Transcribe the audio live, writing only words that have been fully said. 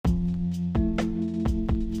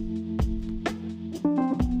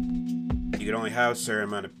could only have a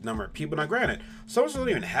certain number of people. Now, granted, some don't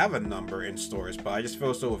even have a number in stores, but I just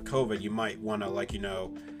feel so with COVID, you might want to, like, you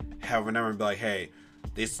know, have a number and be like, hey,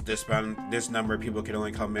 this number of people can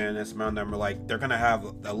only come in. This amount of number, like, they're gonna have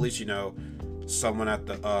at least, you know, someone at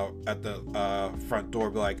the front door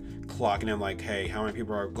be like clocking in, like, hey, how many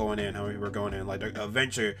people are going in? How many people are going in? Like,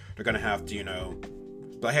 eventually they're gonna have to, you know,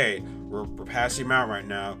 but hey, we're past the amount right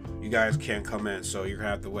now. You guys can't come in, so you're gonna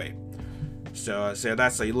have to wait. So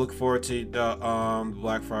that's you look forward to the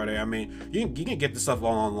Black Friday. I mean, you can get this stuff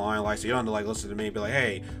all online, like, so you don't have to like listen to me and be like,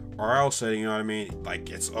 hey, or else, you know what I mean? Like,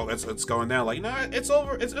 it's going down. Like, no, it's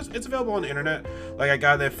over. It's available on the internet. Like, I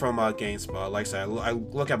got it from GameSpot. Like I said, I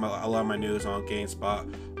look at a lot of my news on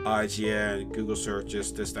GameSpot, IGN, Google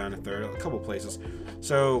searches, this, down, and third, a couple places.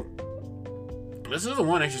 So this is the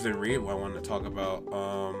one interesting read I wanted to talk about.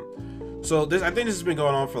 So I think this has been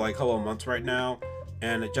going on for like a couple of months right now.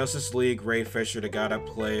 And Justice League, Ray Fisher, the guy that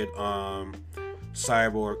played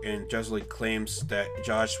Cyborg in Justice League, claims that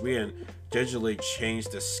Joss Whedon digitally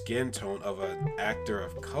changed the skin tone of an actor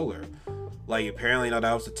of color. Like, apparently, you know,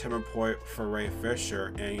 that was the tipping point for Ray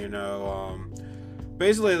Fisher. And, you know,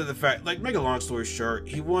 basically the fact, like, make a long story short,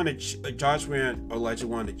 he wanted, Joss Whedon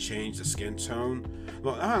allegedly wanted to change the skin tone.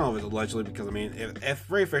 Well, I don't know if it's allegedly, because, I mean, if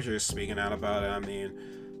Ray Fisher is speaking out about it, I mean,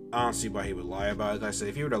 I don't see why he would lie about it. Like I said,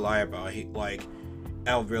 if he were to lie about it,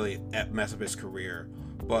 that would really mess up his career.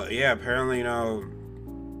 But yeah, apparently, you know,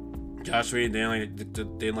 Joss Whedon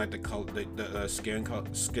didn't like the color, the skin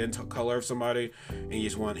color of somebody, and he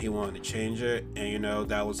wanted to change it, and, you know,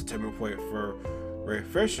 that was the tipping point for Ray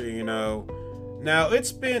Fisher. You know, now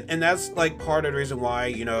it's been, and that's like part of the reason why,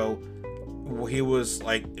 you know, he was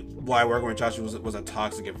like, why working with Josh was a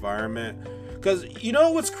toxic environment. Because, you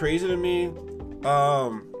know what's crazy to me,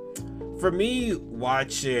 for me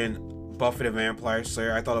watching Buffy the Vampire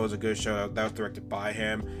Slayer, I thought it was a good show that was directed by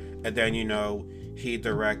him, and then, you know, he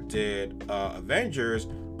directed Avengers.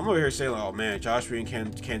 I'm over here saying, like, oh man, Joss Whedon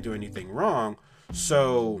can't do anything wrong.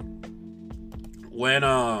 So when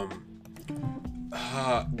they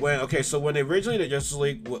originally the Justice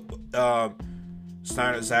League,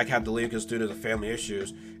 Zach had to leave because due to the family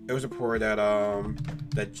issues, it was reported that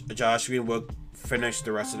Joss Whedon would finish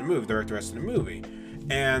the rest of the movie, direct the rest of the movie,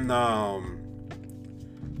 and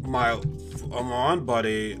my one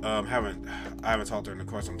buddy, I haven't talked to her in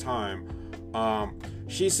quite some time.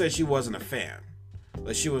 She said she wasn't a fan.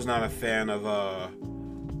 Like, she was not a fan of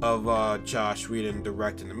Joss Whedon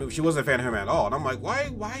directing the movie. She wasn't a fan of him at all. And I'm like,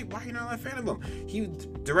 why are you not a fan of him? He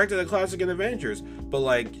directed the classic in Avengers, but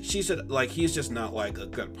like she said, like, he's just not like a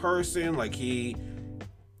good person. Like he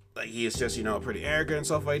is just, you know, pretty arrogant and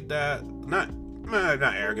stuff like that. Not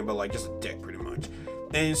arrogant, but like just a dick pretty much.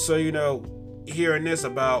 And so, you know, hearing this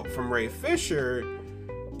from Ray Fisher,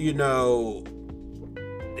 you know,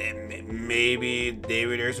 maybe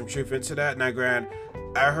there's some truth into that. Now, granted,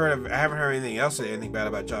 I haven't heard anything bad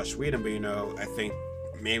about Joss Whedon, but, you know, I think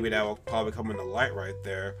maybe that will probably come into light right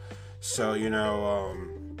there. So, you know,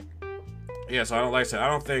 yeah. So I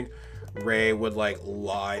don't think Ray would like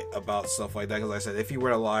lie about stuff like that, because, like I said, if he were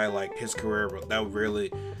to lie, like, his career, that would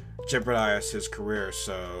really jeopardize his career.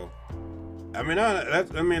 So, I mean,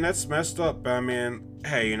 that's messed up. I mean,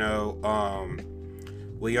 hey, you know,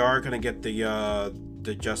 we are gonna get the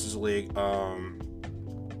Justice League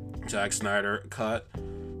Zack Snyder cut.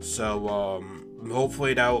 So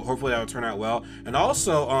hopefully that will turn out well. And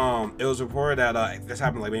also, it was reported that this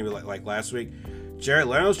happened maybe last week. Jared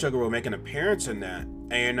Leto's Joker will make an appearance in that,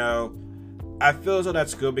 and, you know, I feel as though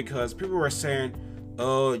that's good, because people were saying,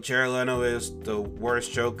 oh, Jared Leto is the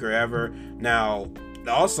worst Joker ever. Now,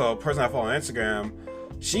 also, a person I follow on Instagram,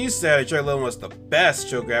 she said Jared Leto was the best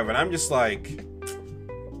Joker ever, and I'm just like,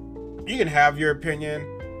 you can have your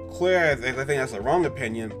opinion. Clearly, I think that's the wrong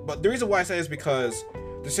opinion, but the reason why I say it is because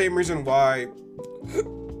the same reason why I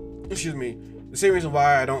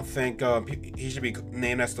don't think he should be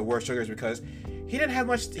named as the worst Joker is because he didn't have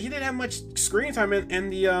much screen time in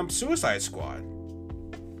the Suicide Squad.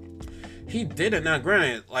 He didn't. Now,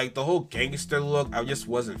 granted, like, the whole gangster look, I just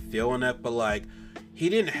wasn't feeling it, but like, he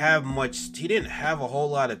didn't have a whole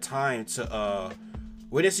lot of time to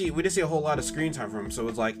we didn't see a whole lot of screen time from him. So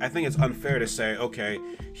it's like, I think it's unfair to say, okay,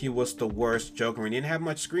 he was the worst Joker. He didn't have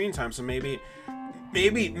much screen time, so maybe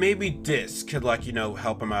this could, like, you know,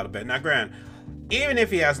 help him out a bit. Now, granted, even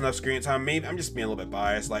if he has enough screen time, maybe I'm just being a little bit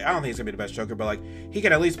biased. Like, I don't think he's gonna be the best Joker, but like, he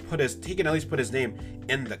can at least put his name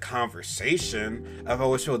in the conversation. I've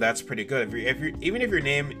always feel that's pretty good. Even if you're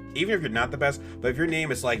not the best, but if your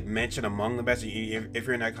name is like mentioned among the best, if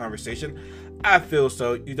you're in that conversation, I feel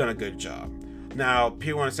so you've done a good job. Now,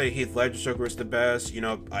 people want to say Heath Ledger's Joker is the best. You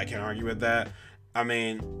know, I can't argue with that. I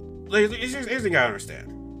mean, here's the thing I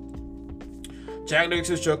understand. Jack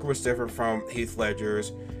Nicholson's Joker was different from Heath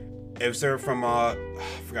Ledger's. It was different from I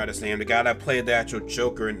forgot his name, the guy that played the actual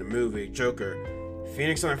Joker in the movie Joker,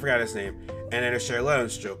 Phoenix. I forgot his name. And then there's Jared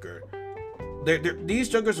Leto's Joker. These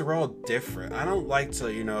Jokers are all different. I don't like to,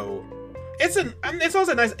 it's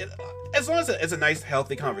also nice. As long as it's a nice,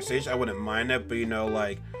 healthy conversation, I wouldn't mind it. But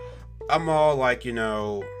like, I'm all like,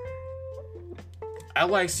 I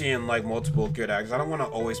like seeing like multiple good actors. I don't want to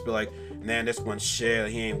always be like, man, this one's shit.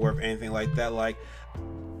 He ain't worth anything like that. Like,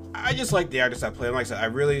 I just like the actors that play him. Like I said,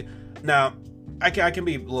 I can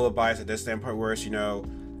be a little biased at this standpoint, where it's,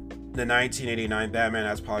 the 1989 Batman,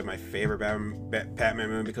 that's probably my favorite Batman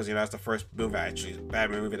movie, because that's the first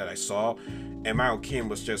Batman movie that I saw, and Michael Keaton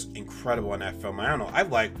was just incredible in that film. I don't know,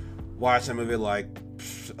 I've like watched that movie like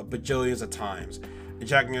bajillions of times. And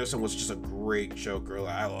Jack Nicholson was just a great Joker.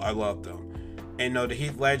 Like, I loved him. And the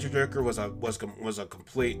Heath Ledger Joker was a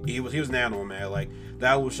complete. He was an animal, man. Like,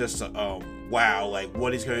 that was just wow. Like,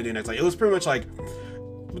 what he's gonna do next? Like, it was pretty much like.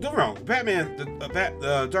 Don't get me wrong, Batman,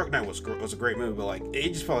 the Dark Knight was a great movie, but like,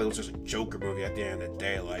 it just felt like it was just a Joker movie at the end of the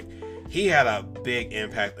day. Like, he had a big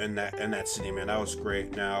impact in that city, man. That was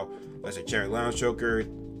great. Now, let's say Jared Leto's Joker,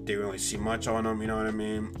 didn't really see much on him. You know what I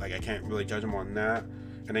mean? Like, I can't really judge him on that.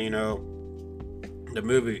 And then the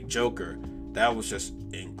movie Joker, that was just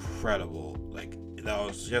incredible. Like, that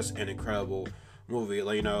was just an incredible movie.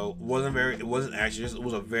 Like, it wasn't actually just, it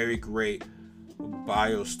was a very great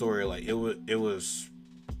bio story. Like, it was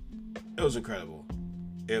incredible.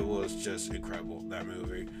 It was just incredible, that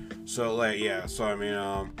movie. So like, yeah. So I mean,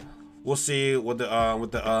 we'll see with the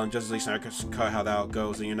Justice League Snyder Cut, how that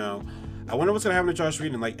goes. And I wonder what's gonna happen to Josh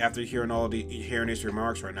Whedon. Like, after hearing these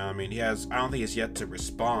remarks right now. I mean, I don't think he's yet to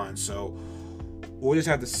respond. So we'll just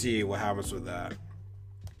have to see what happens with that.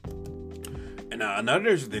 And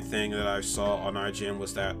another thing that I saw on IGN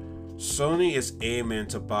was that Sony is aiming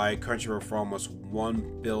to buy Crunchyroll for almost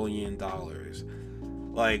 $1 billion.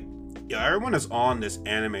 Like, yeah, everyone is on this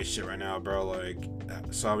anime shit right now, bro. Like,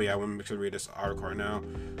 sorry, I want to read this article right now.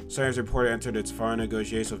 Sony's reported entered its final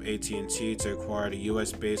negotiations with AT&T to acquire the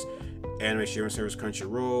US-based anime streaming service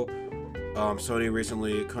Crunchyroll. Sony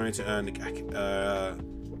recently, according to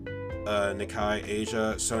Nikkei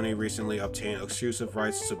Asia, Sony recently obtained exclusive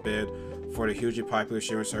rights to bid for the hugely popular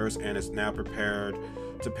streaming service and is now prepared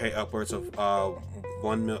to pay upwards of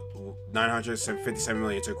 $957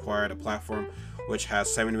 million to acquire the platform, which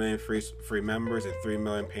has 70 million free members and 3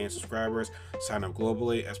 million paying subscribers signed up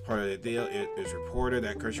globally. As part of the deal, it is reported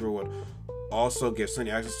that Crunchyroll would also give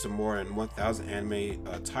Sony access to more than 1,000 anime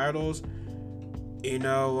titles.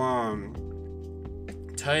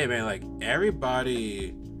 Tell you, man, like,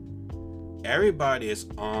 everybody is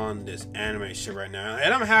on this anime shit right now,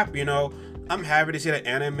 and I'm happy. I'm happy to see that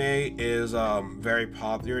anime is very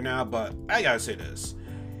popular now. But I gotta say this.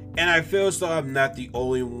 And I feel as though I'm not the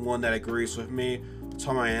only one that agrees with me. To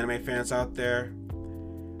all my anime fans out there,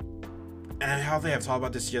 and I don't think I've talked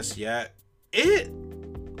about this just yet. It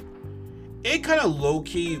kind of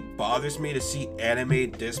low-key bothers me to see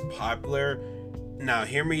anime this popular. Now,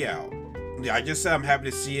 hear me out. I just said I'm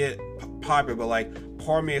happy to see it popular, but like,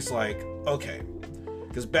 part of me is like, okay,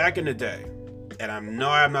 because back in the day, and I'm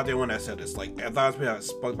not the only one that said this. Like, I thought I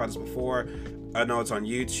spoke about this before. I know it's on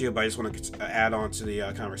YouTube, but I just want to add on to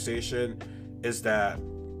the conversation, is that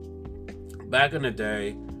back in the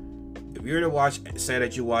day, if you were to say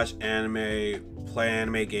that you watch anime, play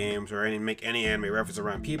anime games, or make any anime reference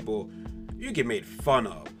around people, you get made fun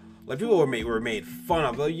of. Like, people were made fun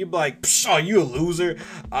of. Like, you'd be like, oh, you a loser?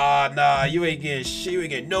 Nah, you ain't getting shit. You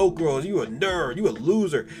ain't getting no girls. You a nerd. You a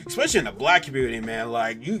loser. Especially in the black community, man.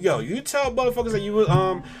 Like, you tell motherfuckers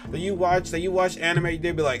that you watch anime,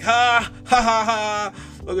 they'd be like, ha ha ha ha.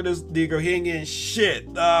 Look at this nigga. He ain't getting shit.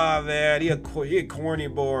 Man, he a corny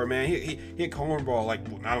boy, man. He a cornball. Like,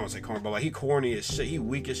 I don't want to say cornball. Like, he corny as shit. He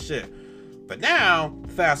weak as shit. But now,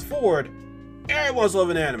 fast forward, everyone's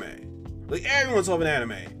loving anime. Like, everyone's loving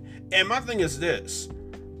anime. And my thing is this.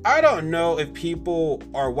 I don't know if people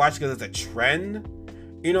are watching it as a trend.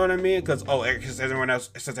 You know what I mean? Because since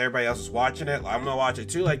everybody else is watching it, I'm gonna watch it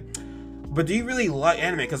too. Like, but do you really like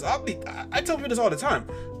anime? Because I tell people this all the time.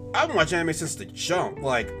 I've been watching anime since the jump.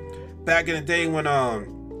 Like, back in the day when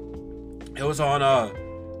it was on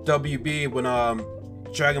WB, when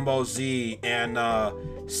Dragon Ball Z and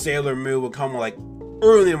Sailor Moon would come like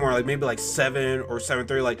early in the morning, like maybe like 7 or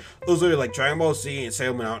 7:30. Like, it was literally like Dragon Ball Z and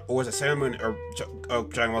Sailor Moon, or was it Sailor Moon or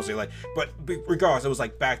Dragon Ball Z? Like, but regardless, it was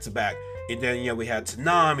like back to back. And then we had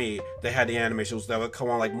Konami. They had the anime shows that would come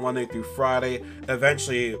on like Monday through Friday.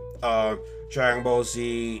 Eventually, Dragon Ball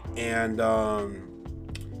Z and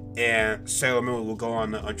and Sailor Moon will go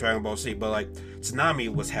on Dragon Ball Z. But like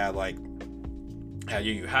Konami had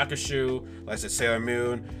Yu Yu Hakusho, like I said, Sailor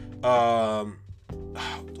Moon. Oh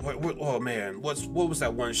man, what was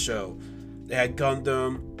that one show? They had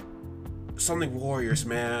Gundam, something Warriors,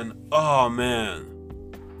 man. Oh man,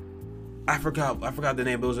 I forgot the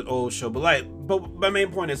name. But it was an old show. But my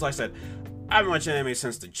main point is, like I said, I've been watching anime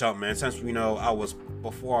since the jump, man. Since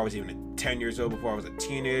before I was even 10 years old, before I was a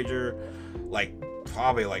teenager, like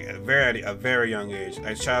probably like at a very young age.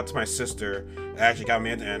 I shout out to my sister that actually got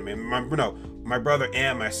me into anime. My brother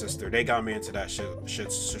and my sister, they got me into that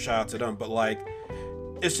shit. So shout out to them. But like,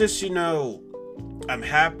 it's just, I'm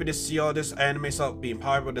happy to see all this anime stuff being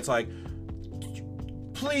popular. But it's like,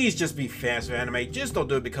 please just be fans of anime. Just don't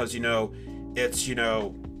do it because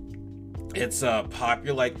it's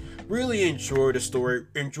popular. Like, really enjoy the story,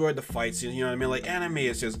 enjoy the fight scenes. You know what I mean? Like, anime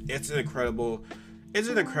is it's an incredible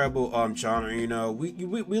genre.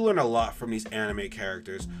 We learn a lot from these anime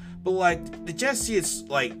characters. But like, to just see it's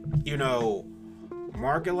like,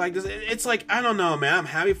 market like this, it's like, I don't know, man. I'm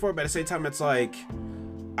happy for it, but at the same time, it's like,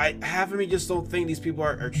 half of me just don't think these people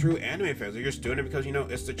are true anime fans. They're just doing it because,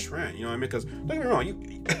 it's the trend. You know what I mean? Because, don't get me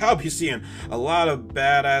wrong, I'll be seeing a lot of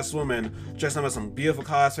badass women dressed up with some beautiful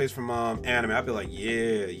cosplays from anime. I'll be like,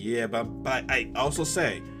 yeah. But I also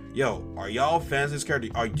say, yo, are y'all fans of this character?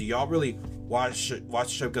 Do y'all really watch the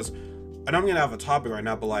show? Because I know I'm going to have a topic right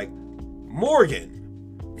now, but like,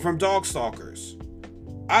 Morgan from Darkstalkers.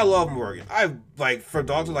 I love Morgan.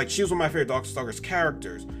 She was one of my favorite Darkstalkers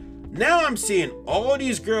characters. Now I'm seeing all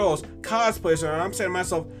these girls cosplay, and I'm saying to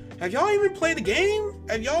myself, have y'all even played the game?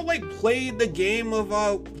 Have y'all played the game of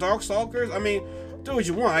Darkstalkers? I mean, do what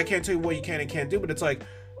you want. I can't tell you what you can and can't do, but it's like,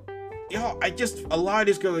 a lot of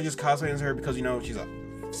these girls are just cosplaying as her because, she's a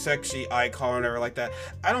sexy icon or whatever like that.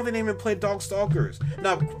 I don't think they even played Darkstalkers.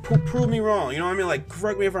 Now, prove me wrong. You know what I mean? Like,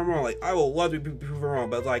 correct me if I'm wrong. Like, I will love to be proven wrong,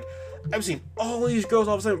 but like, I've seen all these girls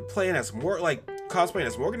all of a sudden cosplaying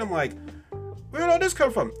as Morgan. I'm like, where did all this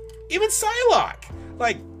come from? Even Psylocke,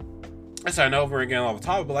 like, I said, I know we're getting off the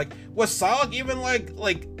topic, but like, was Psylocke even like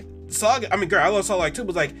Psylocke? I mean, girl, I love Psylocke too,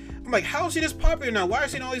 but like, I'm like, how is she this popular now? Why are you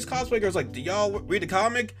seeing all these cosplay girls? Like, do y'all read the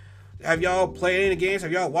comic? Have y'all played any games?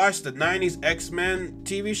 Have y'all watched the 90s X-Men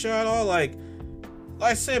TV show at all? Like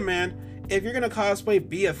I said, man, if you're gonna cosplay,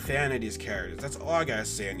 be a fan of these characters. That's all I gotta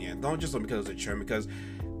say in the end. Don't just look because it's a trend, because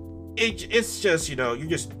it's just, you're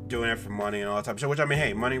just doing it for money and all that type of shit, which, I mean,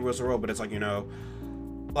 hey, money rules the world, but it's like,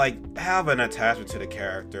 like, have an attachment to the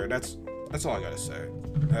character. That's all I gotta say.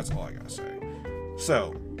 That's all I gotta say.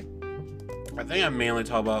 So, I think I mainly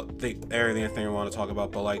talk about everything I want to talk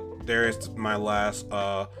about, but like, there is my last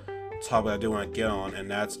topic I do want to get on, and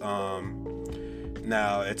that's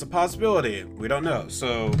now it's a possibility. We don't know.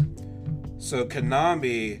 So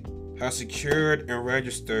Konami has secured and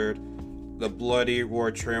registered the Bloody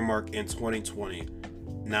Roar trademark in 2020.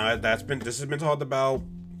 Now this has been talked about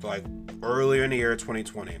like earlier in the year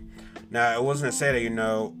 2020. Now, it wasn't to say that,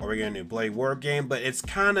 are we getting a Bloody Roar game, but it's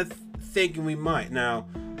kind of thinking we might. Now,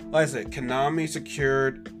 like I said, Konami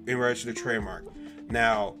secured and registered the trademark.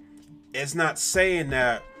 Now, it's not saying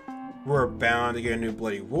that we're bound to get a new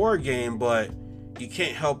Bloody Roar game, but you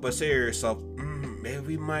can't help but say to yourself, maybe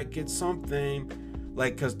we might get something.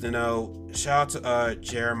 Like, because, shout out to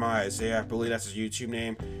Jeremiah Isaiah, I believe that's his YouTube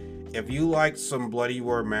name. If you like some Bloody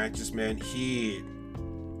Roar matches, man, he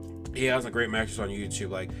has a great matches on YouTube.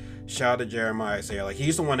 Like, shout out to Jeremiah Isaiah. Like,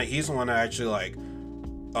 he's the one that actually, like,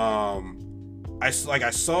 I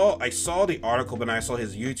saw the article, but I saw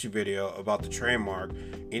his YouTube video about the trademark.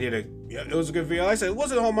 It was a good video. Like I said, it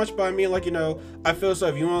wasn't a whole much by me. Like, I feel so.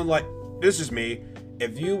 If you want, like, this is me.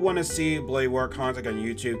 If you want to see Bloody Roar content on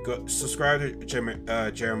YouTube, go subscribe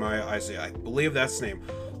to Jeremiah Isaiah. I believe that's his name.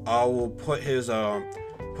 I will put his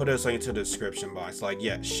link to the description box. Like,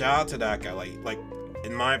 yeah, shout out to that guy. Like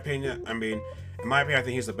in my opinion, I think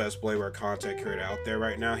he's the best Bloody Roar content creator out there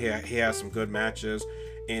right now. He has some good matches.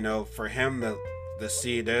 For him to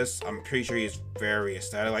see this, I'm pretty sure he's very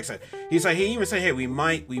ecstatic. Like I said, he even said, hey, we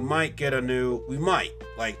might get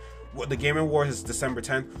like, what the Game Awards is December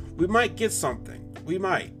 10th. We might get something. We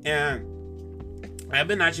might. And I've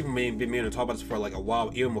been actually meaning to talk about this for like a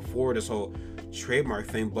while, even before this whole trademark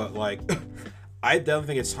thing. But like, I definitely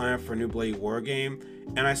think it's time for a new Bloody Roar game.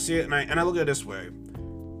 And I see it, and I look at it this way.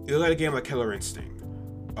 You look at a game like Killer Instinct.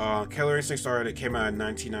 Killer Instinct came out in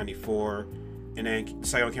 1994, and then the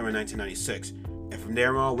second one came out in 1996. And from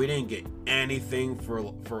there on, we didn't get anything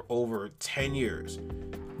for over 10 years.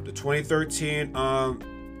 The 2013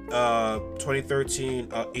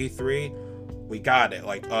 E3, we got it.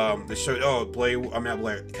 Like, the show,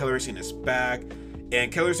 Killer Instinct is back.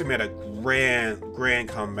 And Killer Instinct made a grand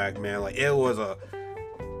comeback, man. Like, it was a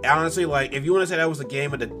honestly, like, if you want to say that was the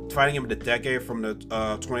game of the fighting game of the decade from the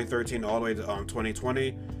 2013 all the way to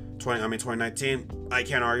 2019, I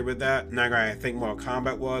can't argue with that. Not gonna, I think Mortal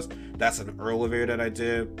Kombat was. That's an early video that I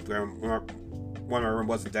did. One of my room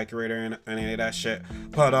wasn't decorated and any of that shit.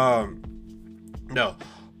 But no.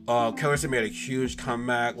 Killer Instinct made a huge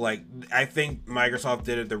comeback. Like, I think Microsoft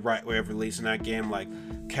did it the right way of releasing that game. Like,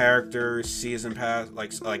 characters, season pass,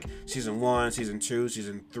 like season 1, season 2,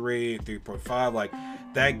 season 3, 3.5. Like,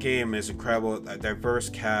 that game is incredible. A diverse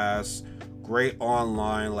cast, great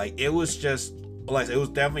online. Like, it was just, like, it was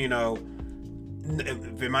definitely, you know,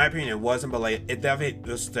 in my opinion, it wasn't, but like, it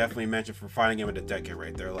definitely was definitely mentioned for fighting game of the decade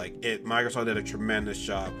right there. Like, Microsoft did a tremendous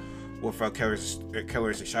job with Killer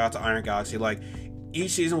Instinct. Shout out to Iron Galaxy. Like,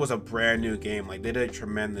 each season was a brand new game. Like, they did a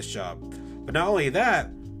tremendous job. But not only that,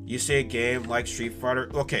 you see a game like Street Fighter.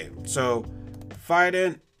 Okay, so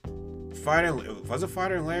fighting, was it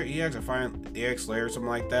Fighting Layer EX or Fighting EX Layer or something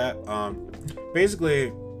like that?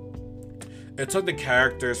 Basically, it took the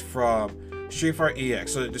characters from Street Fighter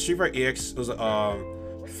EX. So the Street Fighter EX was a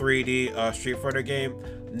 3D Street Fighter game.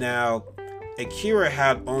 Now, Akira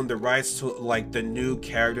had owned the rights to like the new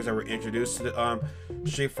characters that were introduced to the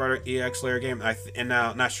Street Fighter EX Layer game, and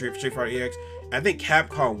now not Street Fighter EX. I think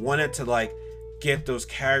Capcom wanted to like get those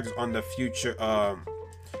characters on the future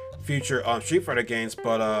Street Fighter games,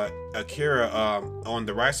 but Akira owned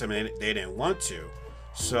the rights to them, and they didn't want to.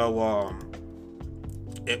 So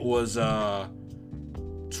it was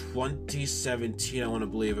 2017, I want to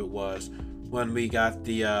believe it was, when we got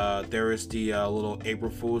the there was the little April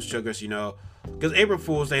Fool's jokers, you know, because April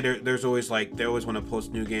Fool's Day, there's always like, they always want to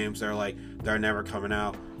post new games that are like, they're never coming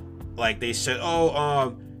out. Like, they said,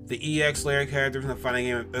 the EX Layer characters in the fighting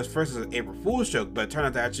game, at first as an April Fool's joke, but it turned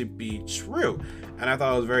out to actually be true, and I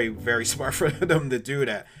thought it was very, very smart for them to do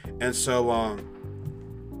that. And so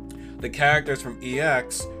the characters from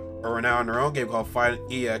EX are now in their own game called Fighting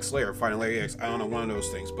EX Layer, Fighting Layer EX. I don't know, one of those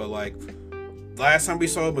things, but like, last time we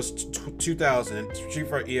saw it was 2000, Street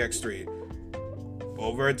Fighter EX3.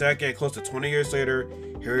 Over a decade, close to 20 years later,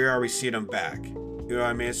 here we are, we see them back. You know what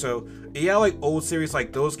I mean? So, yeah, like old series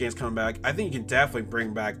like those games coming back, I think you can definitely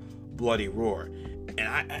bring back Bloody Roar.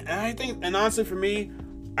 And I think, and honestly for me,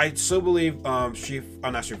 I still believe not Street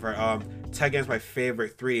Fighter, Tekken's my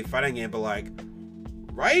favorite 3D fighting game, but like,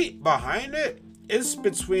 right behind it, it's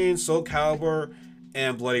between Soul Calibur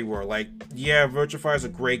and Bloody Roar. Like, yeah, Virtua Fighter is a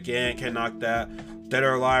great game, can't knock that. Dead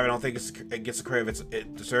or Alive, I don't think it gets the credit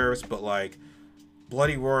it deserves, but like,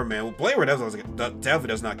 Bloody Roar, man. Well, Bloody Roar definitely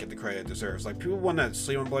does not get the credit it deserves. Like, people want to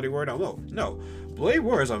sleep on Bloody Roar. No. Bloody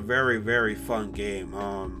Roar is a very, very fun game.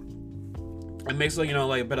 It makes, like, you know,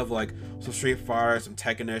 like a bit of like some Street Fighter, some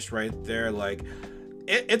Tekken-ish right there. Like,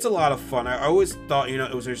 it's a lot of fun. I always thought, you know,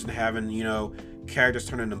 it was interesting having, you know, characters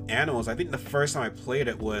turn into animals. I think the first time I played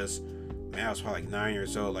it was, man, I was probably like 9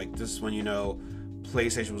 years old. Like, this is when, you know,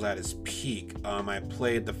 PlayStation was at its peak. I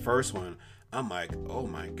played the first one. I'm like, oh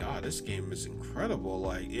my god, this game is incredible.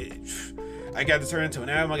 Like, I got to turn into an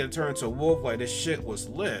animal, I got to turn into a wolf. Like, this shit was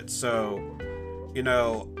lit. So, you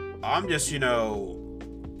know, I'm just, you know,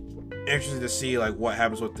 interested to see like what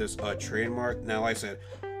happens with this trademark. Now, like I said,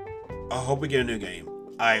 I hope we get a new game.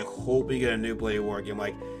 I hope we get a new Bloody Roar game.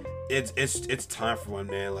 Like, it's time for one,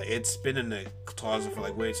 man. Like, it's been in the closet for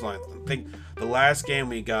like way too long. I think the last game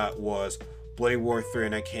we got was Bloody Roar 3,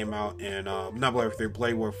 and that came out in not Bloody Roar 3,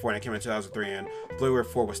 Bloody Roar 4, and that came out in 2003, and Bloody Roar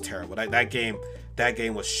 4 was terrible. That game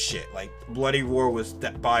was shit. Like, Bloody Roar was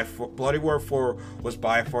Bloody Roar 4 was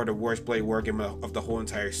by far the worst Bloody Roar game of the whole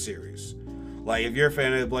entire series. Like, if you're a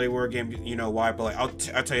fan of the Bloody Roar game, you know why, but like, I'll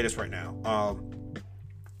tell you this right now. I'll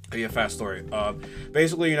give you a fast story.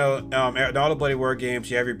 Basically, you know, in all the Bloody Roar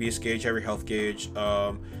games, you have your beast gauge, you have your health gauge.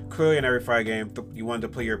 Clearly, in every fight game, you want to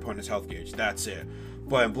play your opponent's health gauge. That's it.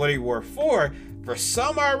 But in Bloody Roar 4, for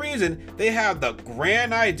some odd reason, they have the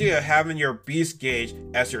grand idea of having your beast gauge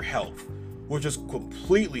as your health, which is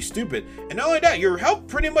completely stupid. And not only that, your health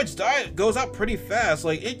pretty much goes up pretty fast.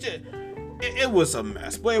 Like, it was a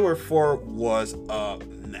mess. Bloody Roar 4 was a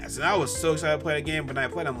mess, and I was so excited to play the game. But when I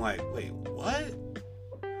played, I'm like, wait, what?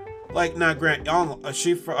 Like, not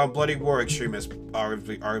Bloody Roar Extreme is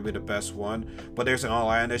arguably the best one, but there's an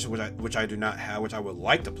online edition which I do not have, which I would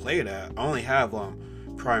like to play that. I only have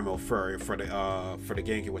Primal Fury for the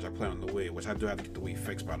GameCube, which I play on the Wii, which I do have to get the Wii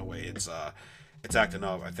fixed, by the way. It's acting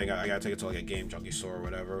up. I think I gotta take it to like a Game Junkie store or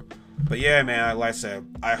whatever. But yeah, man, like I said,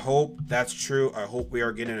 I hope that's true. I hope we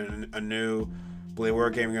are getting a new Bloody Roar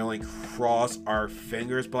game. We can only cross our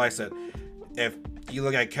fingers. But like I said, if you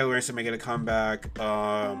look at Killer Instinct making a comeback,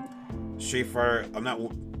 Street Fighter,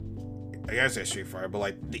 I gotta say Street Fighter, but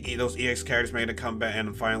like those EX characters making a comeback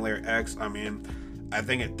and finally X. I mean, I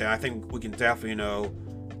think we can definitely, you know,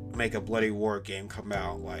 make a Bloody War game come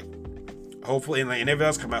out. Like, hopefully, and if it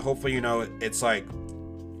does come out, hopefully, you know, it's like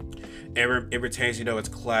it retains, you know, its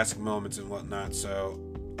classic moments and whatnot. So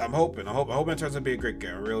I'm hoping it turns out to be a great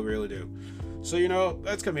game. I really, really do. So, you know,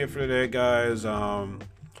 that's gonna be it for today, guys.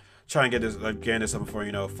 Try and get this up before,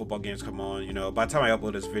 you know, football games come on. You know, by the time I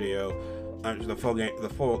upload this video,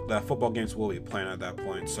 the football games will be playing at that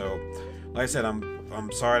point. So, like I said,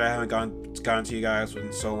 I'm sorry that I haven't gotten to you guys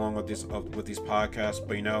in so long with these podcasts,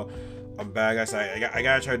 but you know, I'm back, guys. I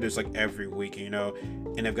gotta try to do this like every week, you know.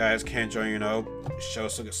 And if guys can't join, you know, the show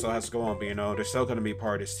still has to go on, but you know, they're still gonna be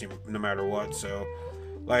part of this team no matter what. So,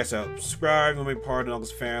 like I said, subscribe and be part of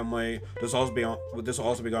Knuckles family. This will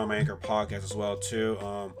also be on my Anchor podcast as well too.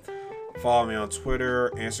 Follow me on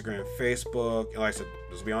Twitter, Instagram, Facebook. And like I said,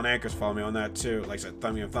 this will be on Anchors. Follow me on that too. Like I said,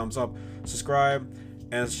 thumbs up, subscribe.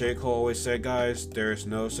 And as J. Cole always said, guys, there is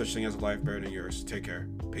no such thing as a life better than yours. Take care.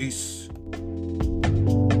 Peace.